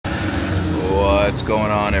What's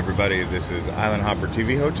going on, everybody? This is Island Hopper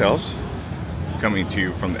TV Hotels, coming to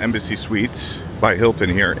you from the Embassy Suites by Hilton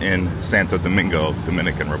here in Santo Domingo,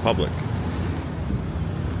 Dominican Republic.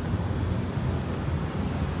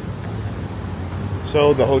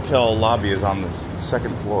 So the hotel lobby is on the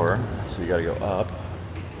second floor, so you gotta go up.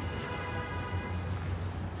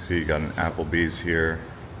 See, you got an Applebee's here.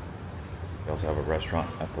 You also have a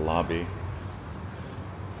restaurant at the lobby.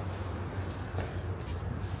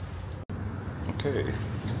 Okay,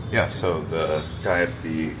 yeah, so the guy at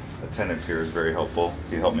the attendance here is very helpful.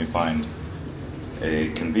 He helped me find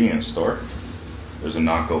a convenience store. There's a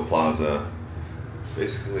Naco Plaza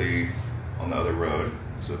basically on the other road.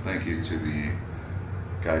 So thank you to the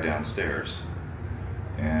guy downstairs.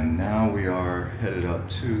 And now we are headed up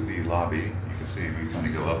to the lobby. You can see we kind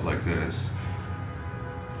of go up like this.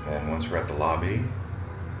 And once we're at the lobby,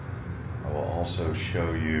 I will also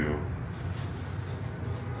show you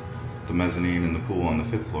the mezzanine and the pool on the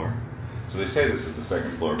 5th floor. So they say this is the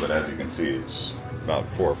 2nd floor, but as you can see, it's about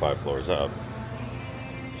 4 or 5 floors up.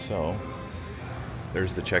 So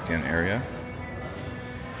there's the check-in area.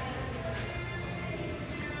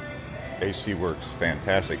 AC works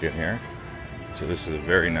fantastic in here. So this is a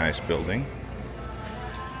very nice building.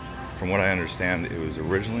 From what I understand, it was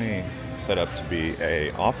originally set up to be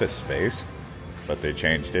an office space, but they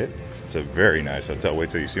changed it. It's a very nice hotel. Wait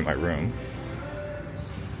till you see my room.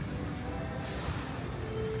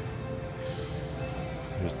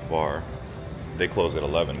 Here's the bar. They close at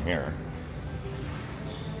 11 here.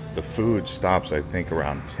 The food stops, I think,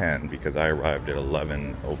 around 10 because I arrived at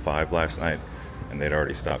 11:05 last night and they'd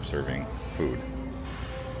already stopped serving food.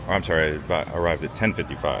 Or I'm sorry, I arrived at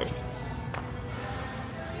 10:55.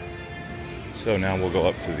 So now we'll go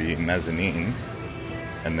up to the mezzanine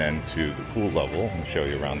and then to the pool level and show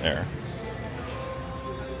you around there.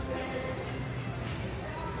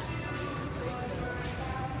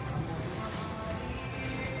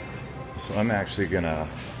 So I'm actually gonna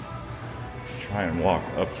try and walk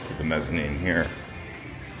up to the mezzanine here.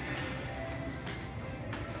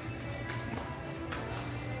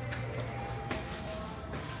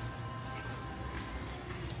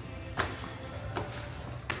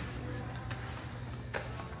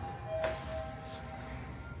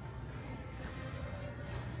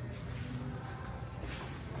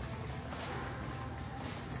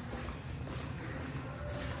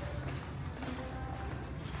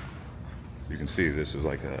 You can see this is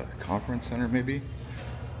like a conference center, maybe.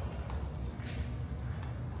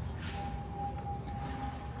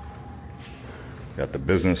 Got the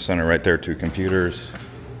business center right there, 2 computers.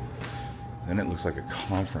 Then it looks like a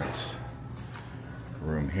conference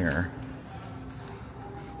room here.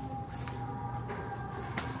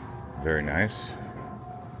 Very nice.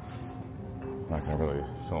 I'm not gonna really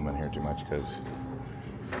film in here too much because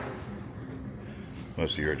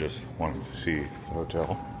most of you are just wanting to see the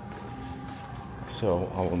hotel.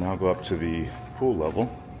 So I will now go up to the pool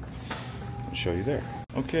level and show you there.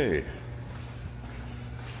 Okay,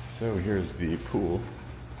 so here's the pool.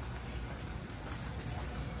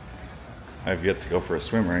 I've yet to go for a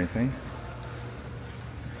swim or anything.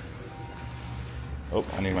 Oh,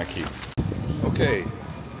 I need my key. Okay,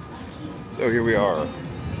 so here we are.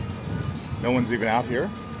 No one's even out here.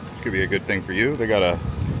 This could be a good thing for you. They got a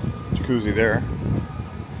jacuzzi there.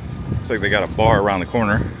 Looks like they got a bar around the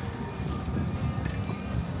corner.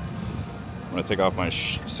 I'm gonna take off my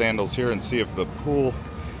sandals here and see if the pool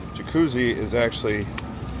jacuzzi is actually,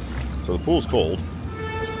 so the pool's cold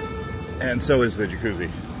and so is the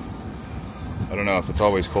jacuzzi. I don't know if it's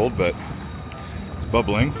always cold, but it's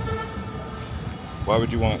bubbling. Why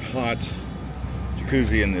would you want hot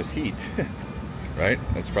jacuzzi in this heat? Right?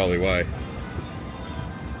 That's probably why.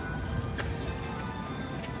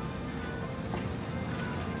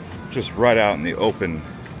 Just right out in the open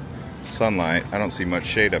sunlight. I don't see much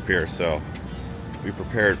shade up here, so be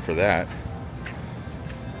prepared for that.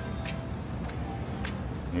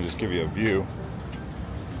 Let me just give you a view.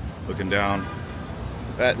 Looking down,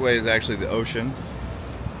 that way is actually the ocean.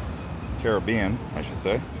 Caribbean, I should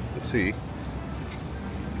say, the sea.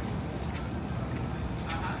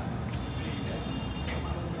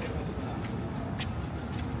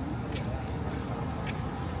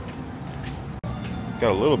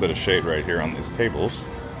 Got a little bit of shade right here on these tables.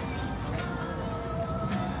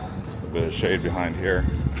 A bit of shade behind here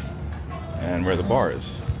and where the bar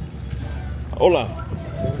is. Hola.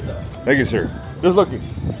 Thank you, sir. Just looking.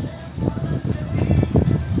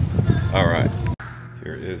 All right.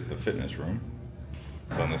 Here is the fitness room.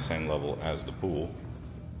 It's on the same level as the pool.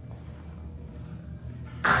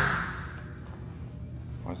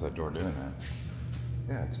 Why is that door doing that?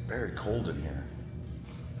 Yeah, it's very cold in here.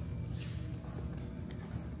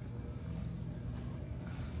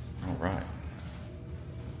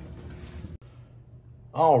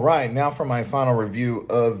 All right, now for my final review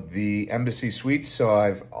of the Embassy Suites. So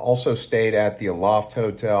I've also stayed at the Aloft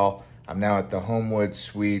Hotel. I'm now at the Homewood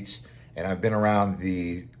Suites, and I've been around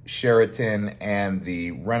the Sheraton and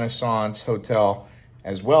the Renaissance Hotel,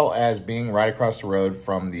 as well as being right across the road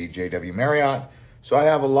from the JW Marriott. So I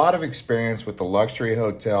have a lot of experience with the luxury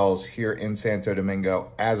hotels here in Santo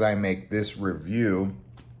Domingo as I make this review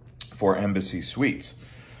for Embassy Suites.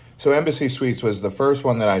 So Embassy Suites was the first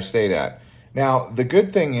one that I stayed at. Now, the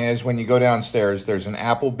good thing is when you go downstairs, there's an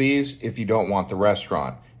Applebee's if you don't want the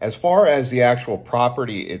restaurant. As far as the actual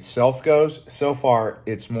property itself goes, so far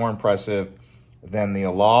it's more impressive than the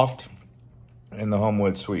Aloft and the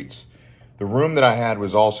Homewood Suites. The room that I had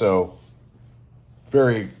was also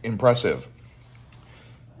very impressive.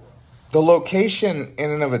 The location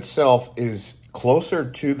in and of itself is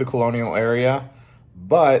closer to the colonial area,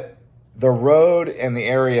 but the road and the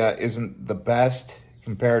area isn't the best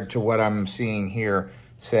compared to what I'm seeing here,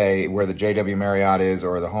 say, where the JW Marriott is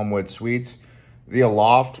or the Homewood Suites. The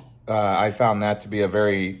Aloft, I found that to be a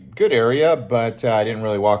very good area, but I didn't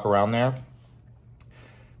really walk around there.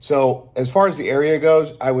 So as far as the area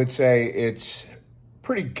goes, I would say it's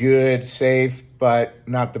pretty good, safe, but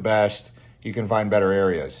not the best. You can find better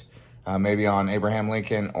areas, maybe on Abraham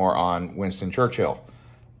Lincoln or on Winston Churchill.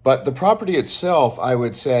 But the property itself, I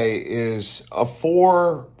would say, is a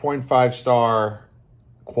 4.5 star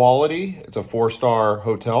quality. It's a 4-star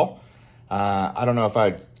hotel. I don't know if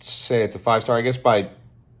I'd say it's a 5-star. I guess by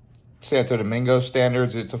Santo Domingo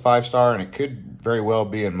standards, it's a 5-star, and it could very well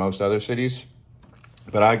be in most other cities.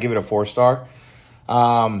 But I'd give it a 4-star.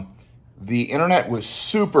 The internet was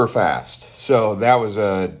super fast, so that was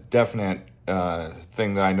a definite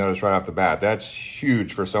thing that I noticed right off the bat. That's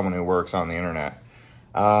huge for someone who works on the internet.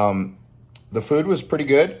 The food was pretty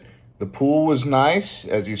good. The pool was nice,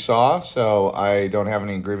 as you saw, so I don't have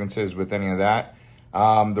any grievances with any of that.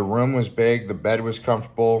 The room was big. The bed was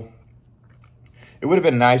comfortable. It would have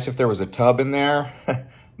been nice if there was a tub in there,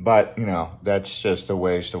 but, you know, that's just a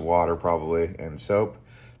waste of water probably and soap.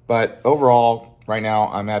 But overall, right now,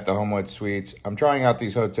 I'm at the Homewood Suites. I'm trying out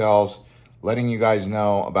these hotels, letting you guys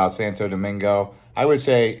know about Santo Domingo. I would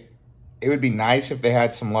say it would be nice if they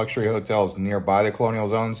had some luxury hotels nearby the colonial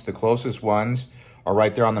zones. The closest ones are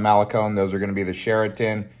right there on the Malecon. Those are going to be the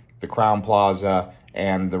Sheraton, the Crown Plaza,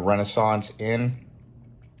 and the Renaissance Inn.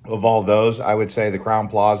 Of all those, I would say the Crown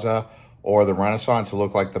Plaza or the Renaissance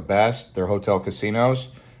look like the best. They're hotel casinos.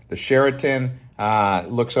 The Sheraton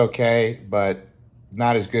looks okay, but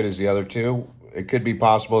not as good as the other two. It could be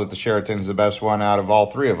possible that the Sheraton is the best one out of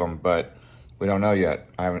all three of them, but we don't know yet.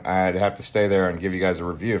 I'd have to stay there and give you guys a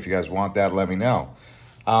review. If you guys want that, let me know.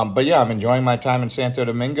 But yeah, I'm enjoying my time in Santo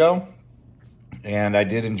Domingo. And I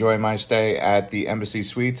did enjoy my stay at the Embassy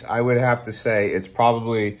Suites. I would have to say it's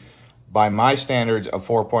probably, by my standards, a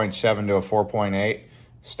 4.7 to a 4.8.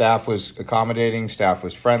 Staff was accommodating, staff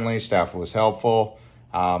was friendly, staff was helpful.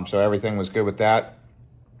 So everything was good with that.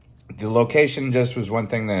 The location just was one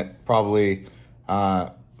thing that probably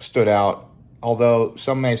stood out, although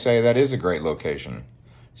some may say that is a great location.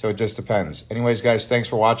 So it just depends. Anyways, guys, thanks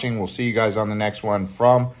for watching. We'll see you guys on the next one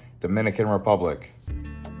from Dominican Republic.